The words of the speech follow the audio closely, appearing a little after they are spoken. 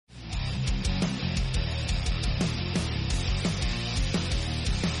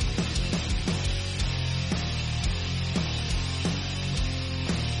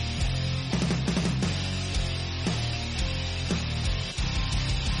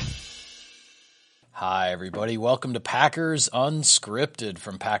Hi, everybody. Welcome to Packers Unscripted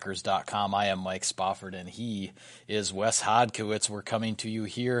from Packers.com. I am Mike Spofford, and he is Wes Hodkiewicz. We're coming to you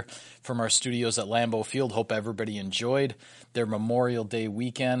here from our studios at Lambeau Field. Hope everybody enjoyed their Memorial Day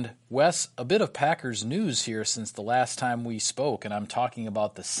weekend. Wes, a bit of Packers news here since the last time we spoke, and I'm talking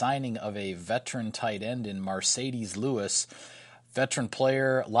about the signing of a veteran tight end in Marcedes Lewis. Veteran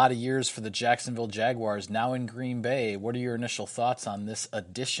player, a lot of years for the Jacksonville Jaguars, now in Green Bay. What are your initial thoughts on this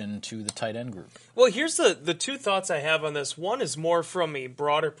addition to the tight end group? Well, here's the two thoughts I have on this. One is more from a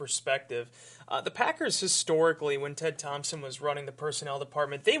broader perspective. The Packers historically, when Ted Thompson was running the personnel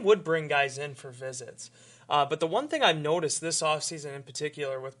department, they would bring guys in for visits. But the one thing I've noticed this offseason in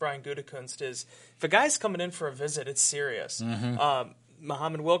particular with Brian Gutekunst is if a guy's coming in for a visit, it's serious.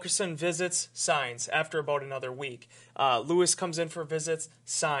 Muhammad Wilkerson visits, signs after about another week. Lewis comes in for visits,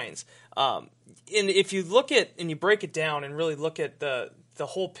 signs. And if you look at and you break it down and really look at the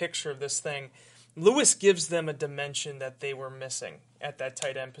whole picture of this thing, Lewis gives them a dimension that they were missing at that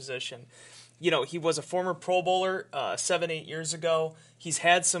tight end position. You know, he was a former Pro Bowler 7-8 years ago. He's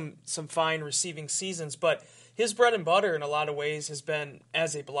had some fine receiving seasons, but his bread and butter in a lot of ways has been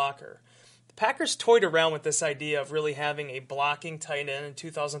as a blocker. The Packers toyed around with this idea of really having a blocking tight end in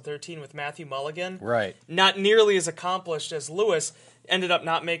 2013 with Matthew Mulligan. Right. Not nearly as accomplished as Lewis, ended up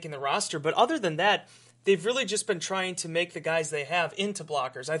not making the roster. But other than that, they've really just been trying to make the guys they have into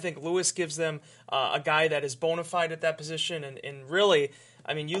blockers. I think Lewis gives them a guy that is bona fide at that position. And really,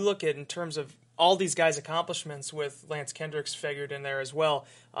 I mean, you look at in terms of all these guys' accomplishments with Lance Kendricks figured in there as well.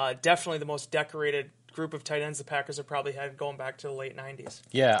 Definitely the most decorated group of tight ends the Packers have probably had going back to the late 90s.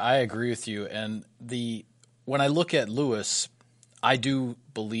 Yeah, I agree with you. And when I look at Lewis, I do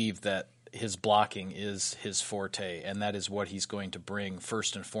believe that his blocking is his forte, and that is what he's going to bring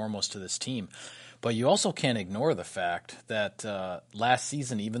first and foremost to this team. But you also can't ignore the fact that last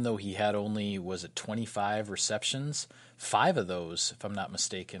season, even though he had only, 25 receptions, 5 of those, if I'm not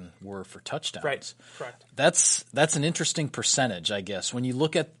mistaken, were for touchdowns. Right, correct. That's an interesting percentage, I guess. When you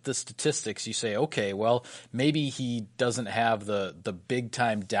look at the statistics, you say, okay, well, maybe he doesn't have the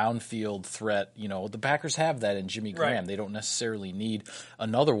big-time downfield threat. You know, the Packers have that in Jimmy Graham. Right. They don't necessarily need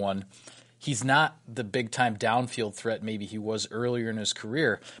another one. He's not the big-time downfield threat maybe he was earlier in his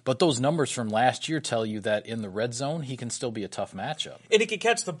career, but those numbers from last year tell you that in the red zone, he can still be a tough matchup. And he can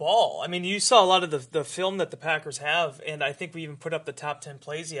catch the ball. I mean, you saw a lot of the film that the Packers have, and I think we even put up the top 10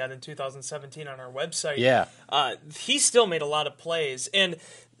 plays he had in 2017 on our website. Yeah. He still made a lot of plays. And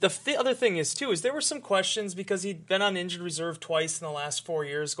the other thing is, too, is there were some questions because he'd been on injured reserve twice in the last 4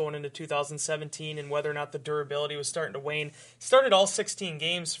 years going into 2017 and whether or not the durability was starting to wane. Started all 16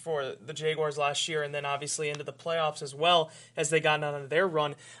 games for the Jaguars last year and then obviously into the playoffs as well as they got on their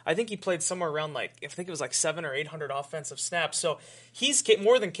run. I think he played somewhere around I think it was 700 or 800 offensive snaps. So he's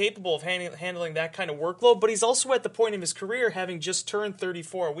more than capable of handling that kind of workload, but he's also at the point in his career, having just turned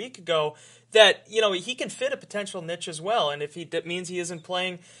 34 a week ago, that, you know, he can fit a potential niche as well. And if that means he isn't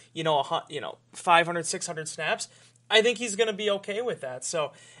playing, 500, 600 snaps, I think he's going to be okay with that.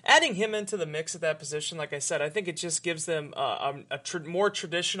 So adding him into the mix at that position, like I said, I think it just gives them a more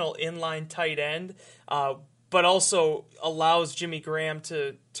traditional inline tight end, but also allows Jimmy Graham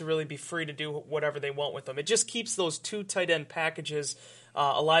to really be free to do whatever they want with them. It just keeps those two tight end packages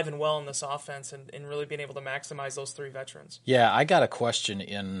alive and well in this offense and really being able to maximize those 3 veterans. Yeah, I got a question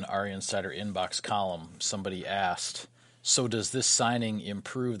in our Insider Inbox column. Somebody asked, so does this signing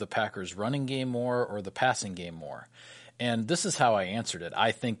improve the Packers' running game more or the passing game more? And this is how I answered it.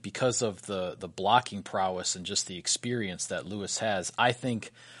 I think because of the blocking prowess and just the experience that Lewis has, I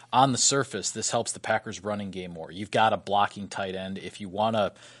think on the surface this helps the Packers' running game more. You've got a blocking tight end. If you want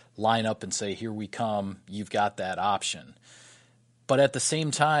to line up and say, here we come, you've got that option. But at the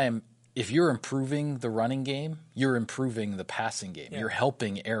same time, if you're improving the running game, you're improving the passing game. Yeah. You're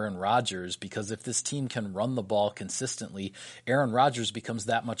helping Aaron Rodgers because if this team can run the ball consistently, Aaron Rodgers becomes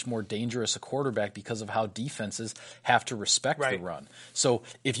that much more dangerous a quarterback because of how defenses have to respect the run. So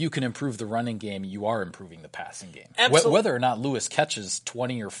if you can improve the running game, you are improving the passing game. Absolutely. Whether or not Lewis catches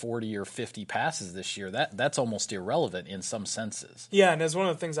 20 or 40 or 50 passes this year, that's almost irrelevant in some senses. Yeah, and as one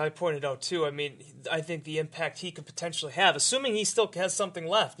of the things I pointed out too, I mean, I think the impact he could potentially have, assuming he still has something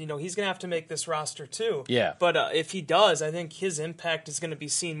left, he's going to have to make this roster too. Yeah. But if he does, I think his impact is going to be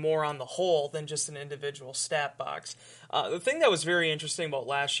seen more on the whole than just an individual stat box. The thing that was very interesting about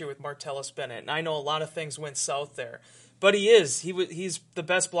last year with Martellus Bennett, and I know a lot of things went south there, but he's the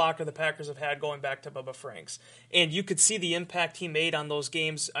best blocker the Packers have had going back to Bubba Franks. And you could see the impact he made on those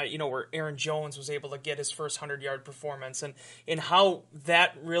games, where Aaron Jones was able to get his first 100-yard performance and how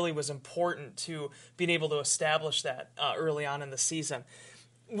that really was important to being able to establish that early on in the season.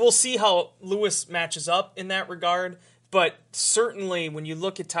 we'll see how Lewis matches up in that regard. But certainly when you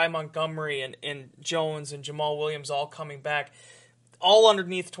look at Ty Montgomery and Jones and Jamal Williams all coming back, all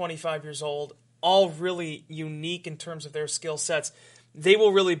underneath 25 years old, all really unique in terms of their skill sets, they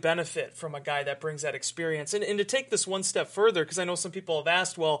will really benefit from a guy that brings that experience. And to take this one step further, because I know some people have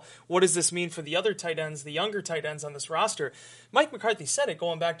asked, well, what does this mean for the other tight ends, the younger tight ends on this roster? Mike McCarthy said it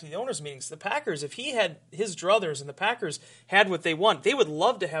going back to the owners' meetings. The Packers, if he had his druthers and the Packers had what they want, they would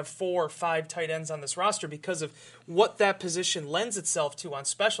love to have 4 or 5 tight ends on this roster because of what that position lends itself to on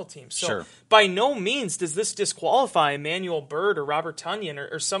special teams. So Sure. By no means does this disqualify Emmanuel Byrd or Robert Tonyan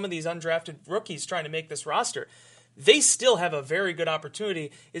or some of these undrafted rookies trying to make this roster. They still have a very good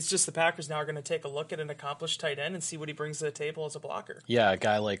opportunity. It's just the Packers now are going to take a look at an accomplished tight end and see what he brings to the table as a blocker. Yeah, a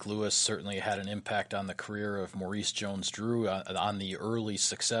guy like Lewis certainly had an impact on the career of Maurice Jones-Drew, on the early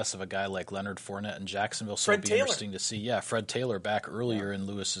success of a guy like Leonard Fournette in Jacksonville. So it'll be interesting to see. Yeah, Fred Taylor back earlier in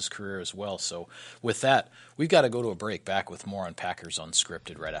Lewis's career as well. So with that, we've got to go to a break. Back with more on Packers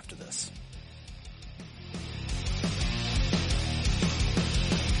Unscripted right after this.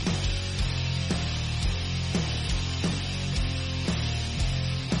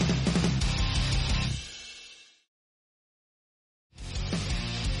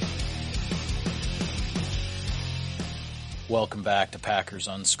 Welcome back to Packers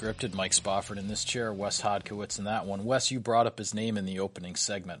Unscripted. Mike Spofford in this chair, Wes Hodkiewicz in that one. Wes, you brought up his name in the opening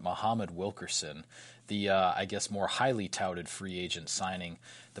segment, Muhammad Wilkerson, the, I guess, more highly touted free agent signing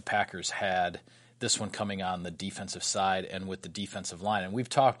the Packers had, this one coming on the defensive side and with the defensive line. And we've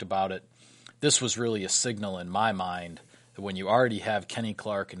talked about it. This was really a signal in my mind that when you already have Kenny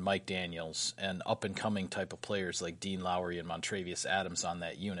Clark and Mike Daniels and up-and-coming type of players like Dean Lowry and Montravius Adams on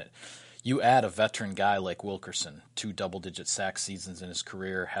that unit, you add a veteran guy like Wilkerson, 2 double-digit sack seasons in his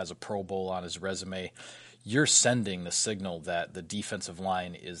career, has a Pro Bowl on his resume. You're sending the signal that the defensive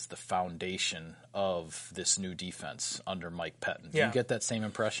line is the foundation of this new defense under Mike Pettin. Do you get that same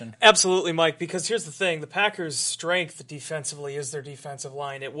impression? Absolutely, Mike, because here's the thing. The Packers' strength defensively is their defensive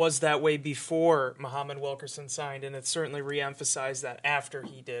line. It was that way before Muhammad Wilkerson signed, and it certainly re-emphasized that after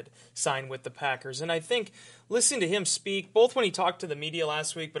he did sign with the Packers. And I think listening to him speak, both when he talked to the media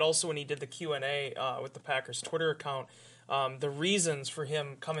last week, but also when he did the Q&A with the Packers Twitter account, the reasons for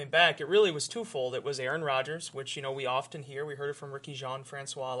him coming back, it really was twofold. It was Aaron Rodgers, which, we often hear. We heard it from Ricky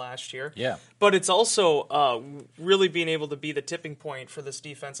Jean-Francois last year. Yeah. But it's also really being able to be the tipping point for this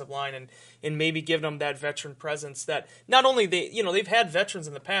defensive line and maybe giving them that veteran presence that not only they've had veterans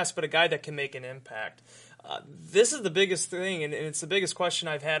in the past, but a guy that can make an impact. This is the biggest thing, and it's the biggest question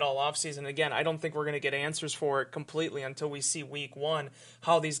I've had all offseason. Again, I don't think we're going to get answers for it completely until we see week 1,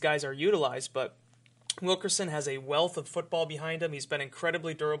 how these guys are utilized, but Wilkerson has a wealth of football behind him. He's been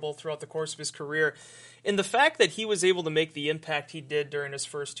incredibly durable throughout the course of his career. And the fact that he was able to make the impact he did during his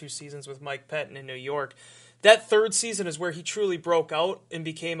first 2 seasons with Mike Pettin in New York, that 3rd season is where he truly broke out and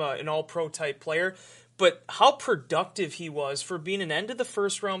became an all-pro type player. But how productive he was for being an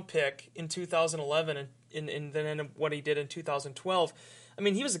end-of-the-first-round pick in 2011 and then what he did in 2012. I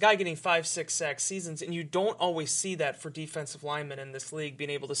mean, he was a guy getting 5-6 sack seasons, and you don't always see that for defensive linemen in this league, being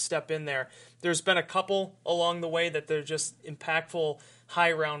able to step in there. There's been a couple along the way that they're just impactful,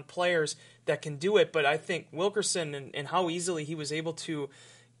 high-round players that can do it, but I think Wilkerson and how easily he was able to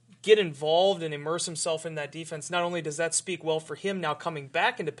get involved and immerse himself in that defense, not only does that speak well for him now coming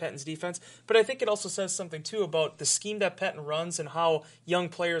back into Pettin's defense, but I think it also says something, too, about the scheme that Pettin runs and how young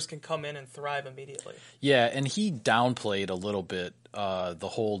players can come in and thrive immediately. Yeah, and he downplayed a little bit the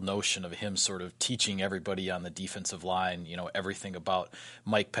whole notion of him sort of teaching everybody on the defensive line, everything about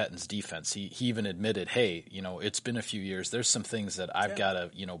Mike Pettin's defense. He even admitted, hey, it's been a few years. There's some things that I've got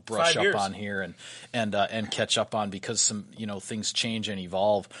to, brush up on here and catch up on because some, things change and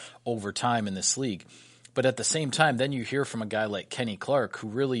evolve over time in this league. But at the same time, then you hear from a guy like Kenny Clark who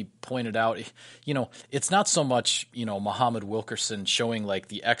really pointed out, it's not so much, Muhammad Wilkerson showing like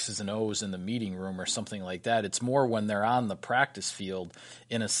the X's and O's in the meeting room or something like that. It's more when they're on the practice field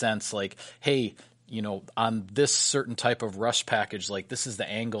in a sense like, hey, on this certain type of rush package, like this is the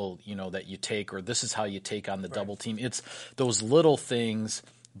angle, that you take or this is how you take on the double team. It's those little things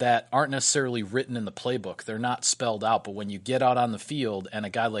that aren't necessarily written in the playbook. They're not spelled out, but when you get out on the field and a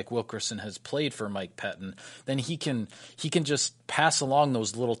guy like Wilkerson has played for Mike Pettin, then he can just pass along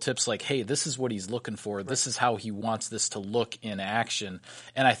those little tips like, hey, this is what he's looking for. Right. This is how he wants this to look in action.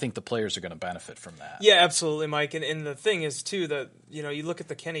 And I think the players are going to benefit from that. Yeah, absolutely, Mike. And the thing is, too, that, you look at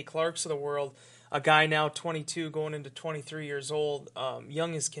the Kenny Clarks of the world, a guy now 22 going into 23 years old,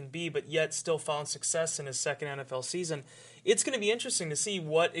 young as can be, but yet still found success in his second NFL season. It's going to be interesting to see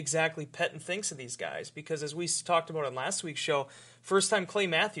what exactly Pettine thinks of these guys, because as we talked about on last week's show, first time Clay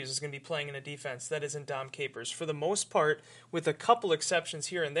Matthews is going to be playing in a defense that isn't Dom Capers. For the most part, with a couple exceptions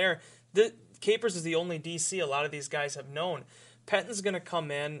here and there, Capers is the only DC a lot of these guys have known. Pettine's going to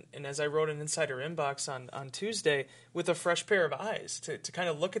come in, and as I wrote in Insider Inbox on Tuesday, with a fresh pair of eyes to kind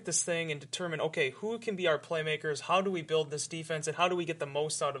of look at this thing and determine, okay, who can be our playmakers, how do we build this defense, and how do we get the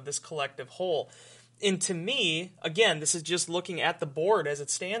most out of this collective whole? And to me, again, this is just looking at the board as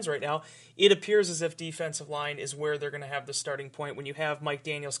it stands right now, it appears as if defensive line is where they're going to have the starting point when you have Mike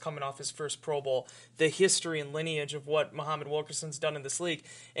Daniels coming off his first Pro Bowl, the history and lineage of what Muhammad Wilkerson's done in this league,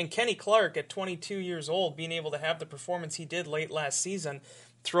 and Kenny Clark at 22 years old being able to have the performance he did late last season.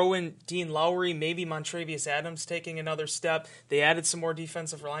 Throw in Dean Lowry, maybe Montravius Adams taking another step. They added some more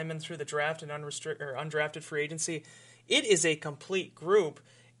defensive linemen through the draft and undrafted free agency. It is a complete group.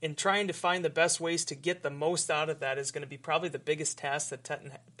 And trying to find the best ways to get the most out of that is going to be probably the biggest task that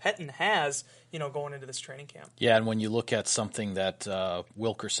Pettine has, going into this training camp. Yeah, and when you look at something that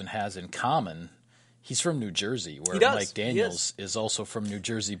Wilkerson has in common, he's from New Jersey, where Mike Daniels is also from New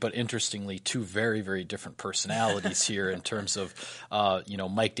Jersey. But interestingly, two very, very different personalities here in terms of,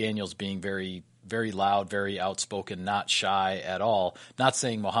 Mike Daniels being very, very loud, very outspoken, not shy at all. Not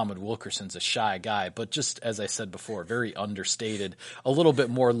saying Muhammad Wilkerson's a shy guy, but just as I said before, very understated, a little bit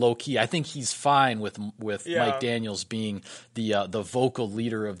more low key. I think he's fine with Mike Daniels being the vocal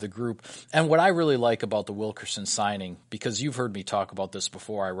leader of the group. And what I really like about the Wilkerson signing, because you've heard me talk about this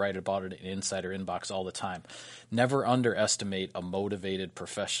before, I write about it in Insider Inbox all the time. Never underestimate a motivated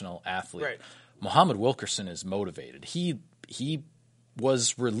professional athlete. Right. Muhammad Wilkerson is motivated. He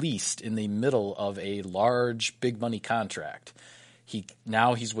was released in the middle of a large, big money contract.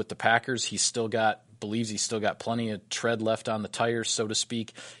 Now he's with the Packers. Believes he's still got plenty of tread left on the tires, so to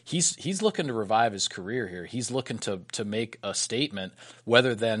speak. He's looking to revive his career here. He's looking to make a statement,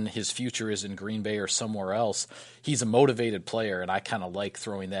 whether then his future is in Green Bay or somewhere else. He's a motivated player, and I kind of like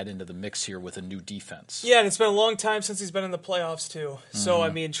throwing that into the mix here with a new defense. Yeah, and it's been a long time since he's been in the playoffs too. So,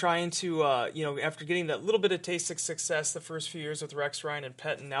 trying to, after getting that little bit of taste of success the first few years with Rex Ryan and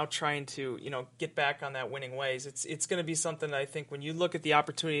Pettine, now trying to, get back on that winning ways. It's going to be something that I think when you look at the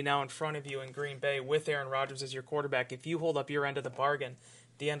opportunity now in front of you in Green Bay with Aaron Rodgers as your quarterback, if you hold up your end of the bargain,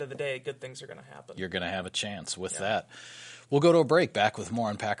 at the end of the day, good things are going to happen. You're going to have a chance with that. We'll go to a break. Back with more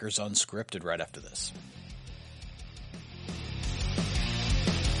on Packers Unscripted right after this.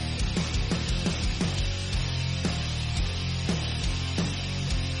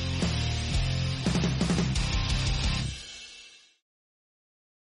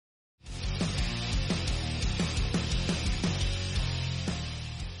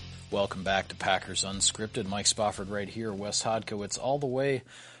 Welcome back to Packers Unscripted. Mike Spofford right here, Wes Hodkowitz all the way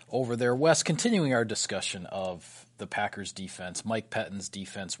over there. Wes, continuing our discussion of the Packers defense, Mike Pettine's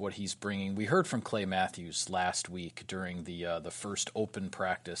defense, what he's bringing. We heard from Clay Matthews last week during the first open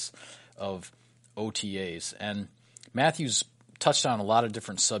practice of OTAs, and Matthews touched on a lot of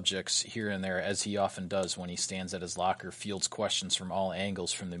different subjects here and there, as he often does when he stands at his locker, fields questions from all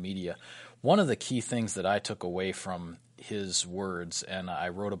angles from the media. One of the key things that I took away from his words, and I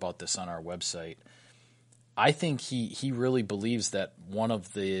wrote about this on our website, I think he really believes that one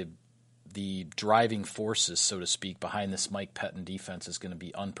of the driving forces, so to speak, behind this Mike Pettine defense is going to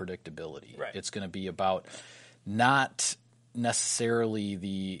be unpredictability. Right. It's going to be about not necessarily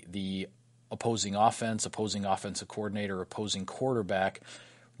the opposing offense, opposing offensive coordinator, opposing quarterback,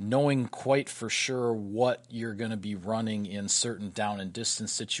 knowing quite for sure what you're going to be running in certain down and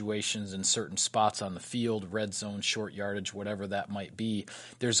distance situations, in certain spots on the field, red zone, short yardage, whatever that might be.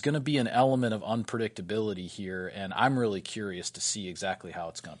 There's going to be an element of unpredictability here, and I'm really curious to see exactly how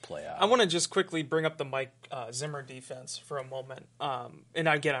it's going to play out. I want to just quickly bring up the Mike Zimmer defense for a moment. And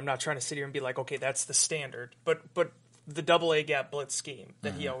again, I'm not trying to sit here and be like, okay, that's the standard, but the double A gap blitz scheme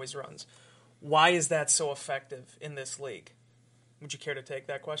that he always runs. Why is that so effective in this league? Would you care to take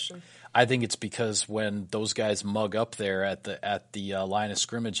that question? I think it's because when those guys mug up there at the line of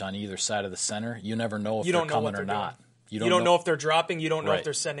scrimmage on either side of the center, you never know if they're coming or not. You don't know if they're dropping. You don't know if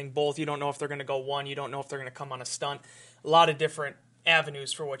they're sending both. You don't know if they're going to go one. You don't know if they're going to come on a stunt. A lot of different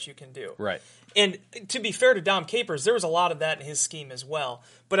avenues for what you can do. Right. And to be fair to Dom Capers, there was a lot of that in his scheme as well.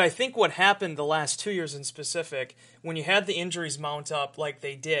 But I think what happened the last 2 years in specific, when you had the injuries mount up like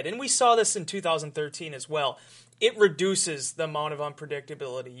they did, and we saw this in 2013 as well, it reduces the amount of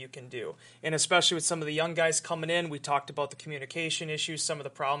unpredictability you can do. And especially with some of the young guys coming in, we talked about the communication issues, some of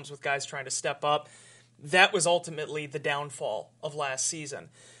the problems with guys trying to step up. That was ultimately the downfall of last season.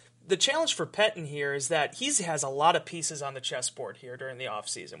 the challenge for Pettine here is that he has a lot of pieces on the chessboard here during the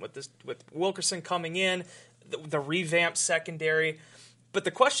offseason with Wilkerson coming in, the revamped secondary. But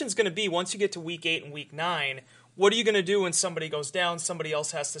the question is going to be, once you get to Week 8 and Week 9, what are you going to do when somebody goes down, somebody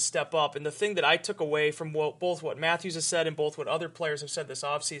else has to step up? And the thing that I took away from both what Matthews has said and both what other players have said this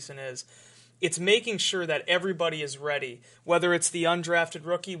offseason is it's making sure that everybody is ready, whether it's the undrafted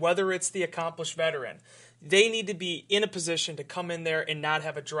rookie, whether it's the accomplished veteran. They need to be in a position to come in there and not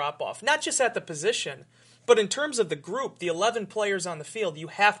have a drop-off. Not just at the position, but in terms of the group, the 11 players on the field, you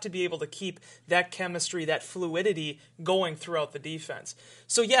have to be able to keep that chemistry, that fluidity going throughout the defense.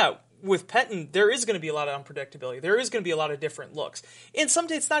 So yeah, with Pettine, there is going to be a lot of unpredictability. There is going to be a lot of different looks. And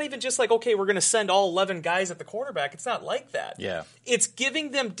sometimes it's not even just like, okay, we're going to send all 11 guys at the quarterback. It's not like that. Yeah. It's giving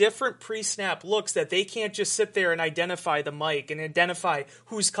them different pre-snap looks that they can't just sit there and identify the mic and identify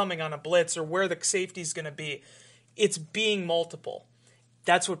who's coming on a blitz or where the safety's going to be. It's being multiple.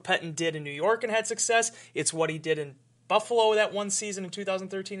 That's what Pettine did in New York and had success. It's what he did in Buffalo that one season in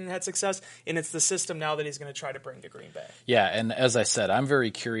 2013 and had success, and it's the system now that he's going to try to bring to Green Bay. Yeah, and as I said, I'm very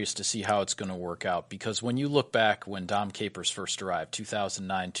curious to see how it's going to work out, because when you look back when Dom Capers first arrived,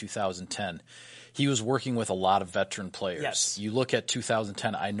 2009, 2010, he was working with a lot of veteran players. Yes. You look at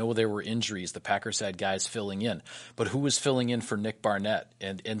 2010, I know there were injuries. The Packers had guys filling in. But who was filling in for Nick Barnett,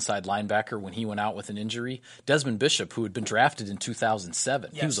 and inside linebacker, when he went out with an injury? Desmond Bishop, who had been drafted in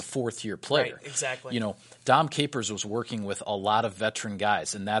 2007. Yes. He was a fourth-year player. Right, exactly. You know, Dom Capers was working with a lot of veteran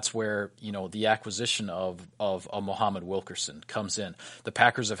guys, and that's where, you know, the acquisition of a Muhammad Wilkerson comes in. The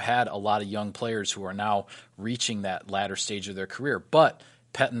Packers have had a lot of young players who are now reaching that latter stage of their career. But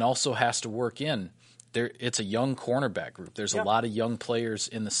Pettine also has to work in. It's a young cornerback group. There's a lot of young players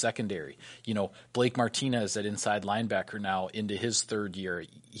in the secondary. You know, Blake Martinez at inside linebacker now into his third year.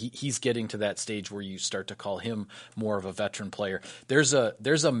 He's getting to that stage where you start to call him more of a veteran player. There's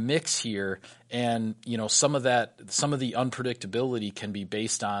a mix here, and you know, some of the unpredictability can be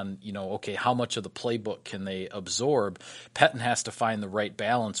based on, you know, okay, how much of the playbook can they absorb? Pettine has to find the right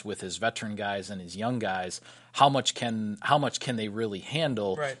balance with his veteran guys and his young guys. How much can they really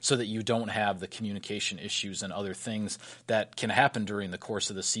handle, right, so that you don't have the communication issues and other things that can happen during the course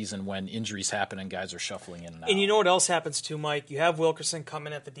of the season when injuries happen and guys are shuffling in and out. And you know what else happens too, Mike? You have Wilkerson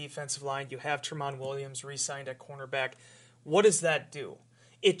coming at the defensive line. You have Tramon Williams re-signed at cornerback. What does that do?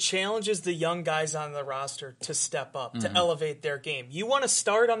 It challenges the young guys on the roster to step up, to elevate their game. You want to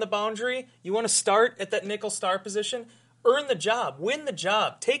start on the boundary? You want to start at that nickel star position? Earn the job. Win the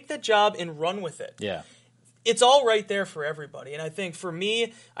job. Take the job and run with it. Yeah. It's all right there for everybody. And I think for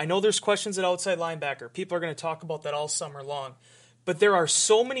me, I know there's questions at outside linebacker. People are going to talk about that all summer long. But there are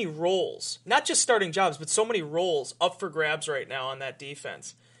so many roles, not just starting jobs, but so many roles up for grabs right now on that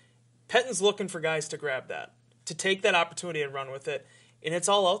defense. Pettine's looking for guys to grab that, to take that opportunity and run with it. And it's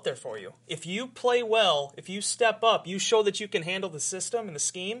all out there for you. If you play well, if you step up, you show that you can handle the system and the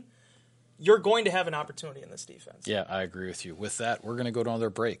scheme, you're going to have an opportunity in this defense. Yeah, I agree with you. With that, we're going to go to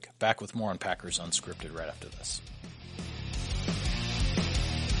another break. Back with more on Packers Unscripted right after this.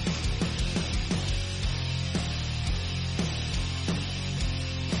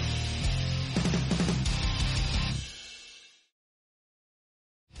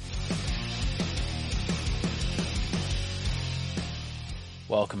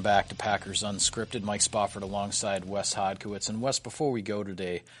 Welcome back to Packers Unscripted. Mike Spofford alongside Wes Hodkiewicz. And Wes, before we go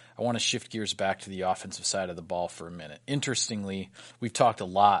today, I want to shift gears back to the offensive side of the ball for a minute. Interestingly, we've talked a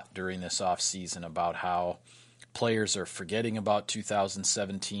lot during this offseason about how players are forgetting about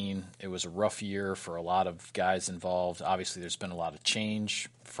 2017. It was a rough year for a lot of guys involved. Obviously, there's been a lot of change,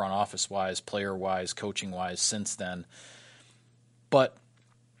 front office-wise, player-wise, coaching-wise since then. But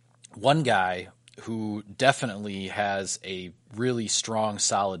one guy who definitely has a really strong,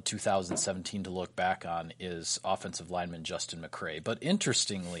 solid 2017 to look back on is offensive lineman Justin McCray. But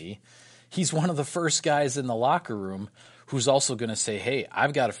interestingly, he's one of the first guys in the locker room who's also going to say, hey,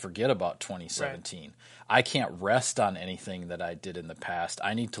 I've got to forget about 2017. Right. I can't rest on anything that I did in the past.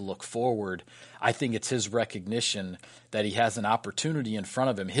 I need to look forward. I think it's his recognition that he has an opportunity in front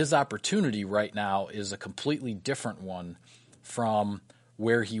of him. His opportunity right now is a completely different one from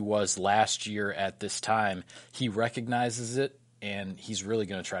where he was last year at this time. He recognizes it, and he's really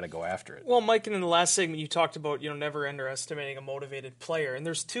going to try to go after it. Well, Mike, in the last segment, you talked about, never underestimating a motivated player, and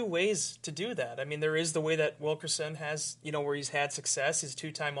there's two ways to do that. I mean, there is the way that Wilkerson has, where he's had success. He's a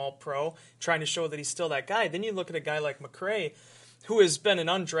two-time All-Pro, trying to show that he's still that guy. Then you look at a guy like McCray, who has been an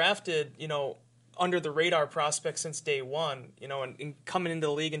undrafted, under-the-radar prospect since day one, and coming into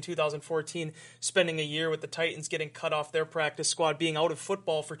the league in 2014, spending a year with the Titans, getting cut off their practice squad, being out of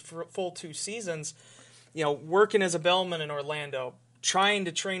football for full 2 seasons, working as a bellman in Orlando, trying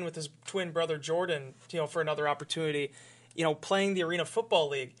to train with his twin brother Jordan, for another opportunity, playing the Arena Football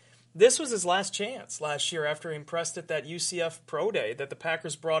League. This was his last chance last year after he impressed at that UCF Pro Day that the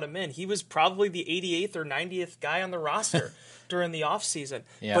Packers brought him in. He was probably the 88th or 90th guy on the roster during the offseason.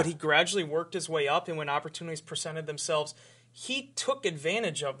 Yeah. But he gradually worked his way up, and when opportunities presented themselves, he took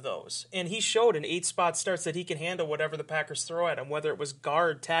advantage of those. And he showed in 8-spot starts that he can handle whatever the Packers throw at him, whether it was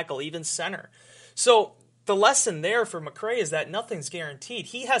guard, tackle, even center. So the lesson there for McCray is that nothing's guaranteed.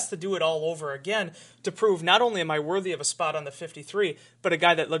 He has to do it all over again to prove not only am I worthy of a spot on the 53, but a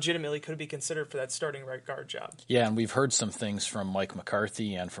guy that legitimately could be considered for that starting right guard job. Yeah, and we've heard some things from Mike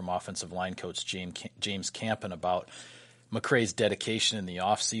McCarthy and from offensive line coach James Campen about McCray's dedication in the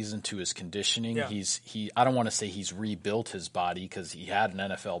offseason to his conditioning. Yeah. I don't want to say he's rebuilt his body because he had an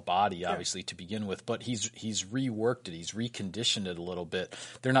NFL body obviously to begin with, but he's reworked it. He's reconditioned it a little bit.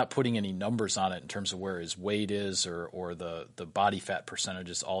 They're not putting any numbers on it in terms of where his weight is or the body fat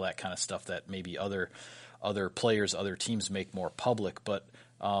percentages, all that kind of stuff that maybe other players, other teams make more public, but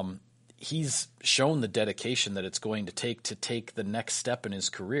he's shown the dedication that it's going to take the next step in his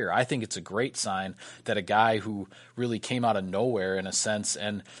career. I think it's a great sign that a guy who really came out of nowhere in a sense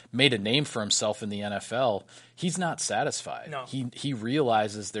and made a name for himself in the NFL, he's not satisfied. No. He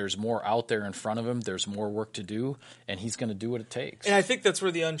realizes there's more out there in front of him, there's more work to do, and he's going to do what it takes. And I think that's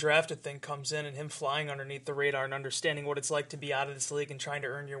where the undrafted thing comes in, and him flying underneath the radar and understanding what it's like to be out of this league and trying to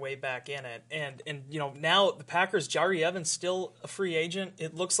earn your way back in it. And now the Packers, Jari Evans still a free agent.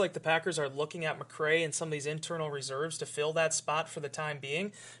 It looks like the Packers are looking at McCray and some of these internal reserves to fill that spot for the time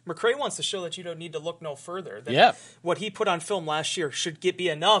being. McCray wants to show that you don't need to look no further. That what he put on film last year should be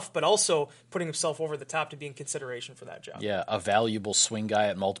enough, but also putting himself over the top to be in consideration for that job. Yeah, a valuable swing guy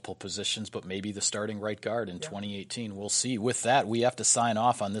at multiple positions, but maybe the starting right guard in 2018. We'll see. With that, we have to sign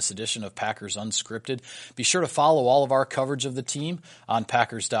off on this edition of Packers Unscripted. Be sure to follow all of our coverage of the team on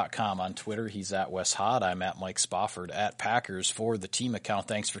Packers.com. On Twitter, he's at Wes Hod. I'm at Mike Spofford at Packers for the team account.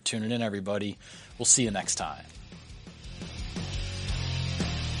 Thanks for tuning in, everybody. We'll see you next time.